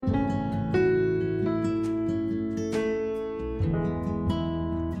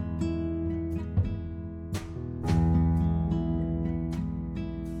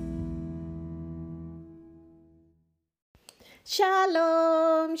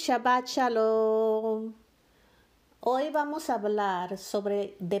Shalom, Shabbat Shalom. Hoy vamos a hablar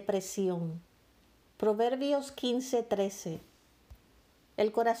sobre depresión. Proverbios 15:13.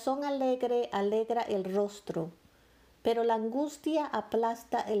 El corazón alegre alegra el rostro, pero la angustia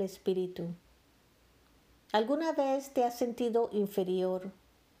aplasta el espíritu. ¿Alguna vez te has sentido inferior,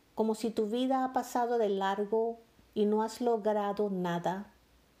 como si tu vida ha pasado de largo y no has logrado nada?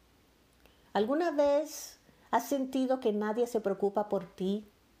 ¿Alguna vez has sentido que nadie se preocupa por ti?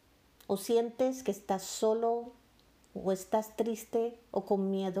 ¿O sientes que estás solo? ¿O estás triste o con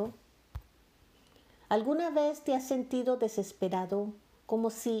miedo? ¿Alguna vez te has sentido desesperado, como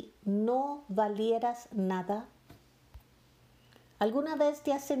si no valieras nada? ¿Alguna vez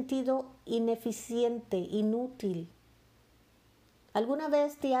te has sentido ineficiente, inútil? ¿Alguna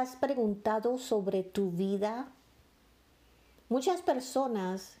vez te has preguntado sobre tu vida? Muchas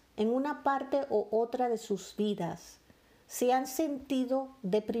personas en una parte o otra de sus vidas se han sentido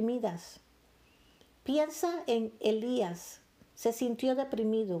deprimidas. Piensa en Elías, se sintió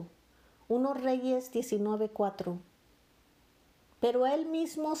deprimido. 1 Reyes 19:4. Pero él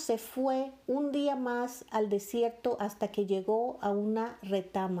mismo se fue un día más al desierto hasta que llegó a una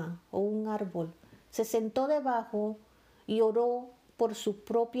retama o un árbol. Se sentó debajo y oró por su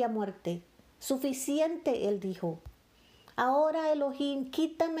propia muerte. Suficiente, él dijo. Ahora, Elohim,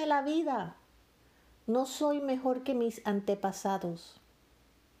 quítame la vida. No soy mejor que mis antepasados.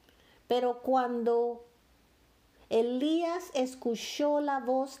 Pero cuando Elías escuchó la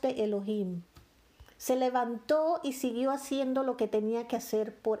voz de Elohim, se levantó y siguió haciendo lo que tenía que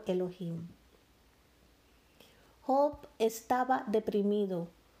hacer por Elohim. Job estaba deprimido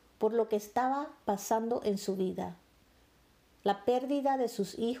por lo que estaba pasando en su vida. La pérdida de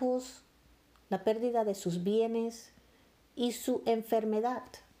sus hijos, la pérdida de sus bienes y su enfermedad.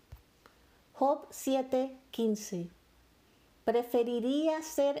 Job 7:15. Preferiría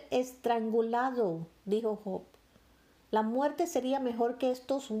ser estrangulado, dijo Job. La muerte sería mejor que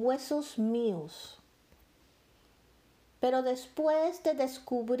estos huesos míos. Pero después de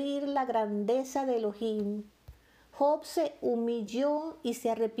descubrir la grandeza de Elohim, Job se humilló y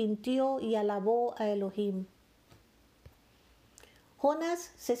se arrepintió y alabó a Elohim.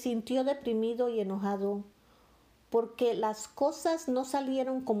 Jonás se sintió deprimido y enojado porque las cosas no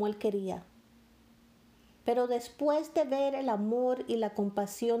salieron como él quería. Pero después de ver el amor y la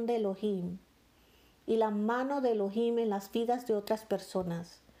compasión de Elohim y la mano de Elohim en las vidas de otras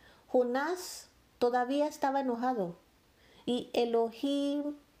personas, Jonás todavía estaba enojado y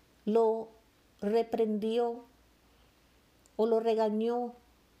Elohim lo reprendió o lo regañó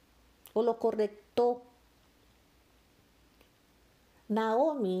o lo correctó.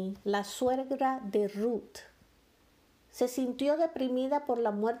 Naomi, la suegra de Ruth, se sintió deprimida por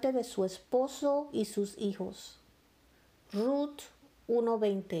la muerte de su esposo y sus hijos. Ruth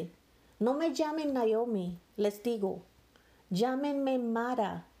 1:20. No me llamen Naomi, les digo, llámenme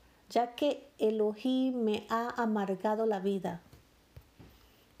Mara, ya que Elohim me ha amargado la vida.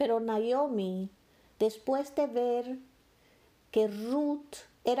 Pero Naomi, después de ver que Ruth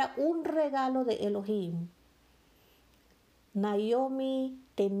era un regalo de Elohim, Naomi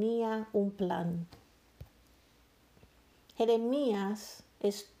tenía un plan. Jeremías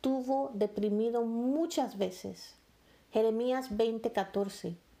estuvo deprimido muchas veces. Jeremías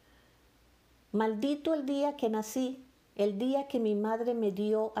 20:14. Maldito el día que nací, el día que mi madre me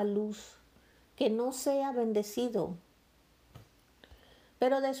dio a luz, que no sea bendecido.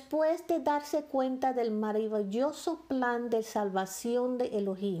 Pero después de darse cuenta del maravilloso plan de salvación de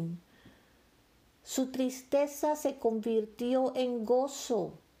Elohim, su tristeza se convirtió en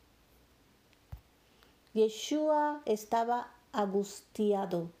gozo. Yeshua estaba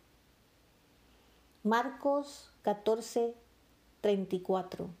angustiado. Marcos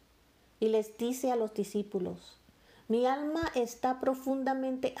 14:34. Y les dice a los discípulos: mi alma está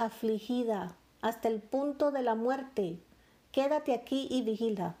profundamente afligida hasta el punto de la muerte. Quédate aquí y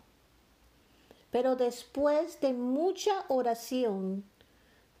vigila. Pero después de mucha oración,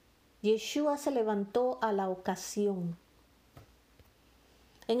 Yeshua se levantó a la ocasión.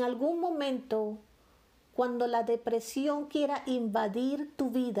 En algún momento, cuando la depresión quiera invadir tu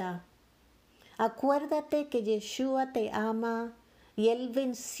vida, acuérdate que Yeshua te ama y Él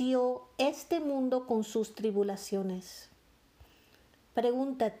venció este mundo con sus tribulaciones.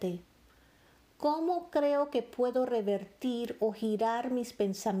 Pregúntate, ¿cómo creo que puedo revertir o girar mis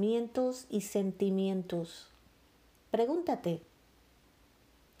pensamientos y sentimientos? Pregúntate.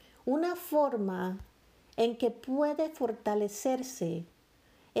 Una forma en que puede fortalecerse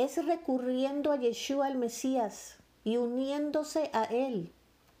es recurriendo a Yeshua el Mesías y uniéndose a Él.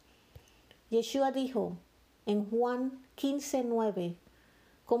 Yeshua dijo: en Juan 15:9,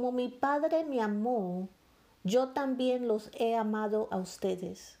 como mi Padre me amó, yo también los he amado a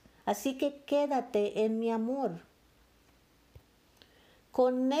ustedes. Así que quédate en mi amor.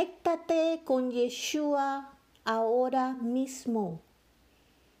 Conéctate con Yeshua ahora mismo.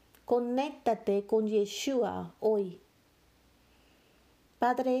 Conéctate con Yeshua hoy.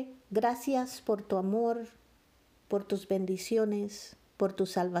 Padre, gracias por tu amor, por tus bendiciones, por tu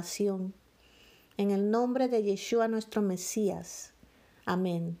salvación. En el nombre de Yeshua nuestro Mesías.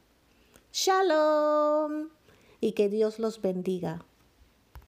 Amén. Shalom. Y que Dios los bendiga.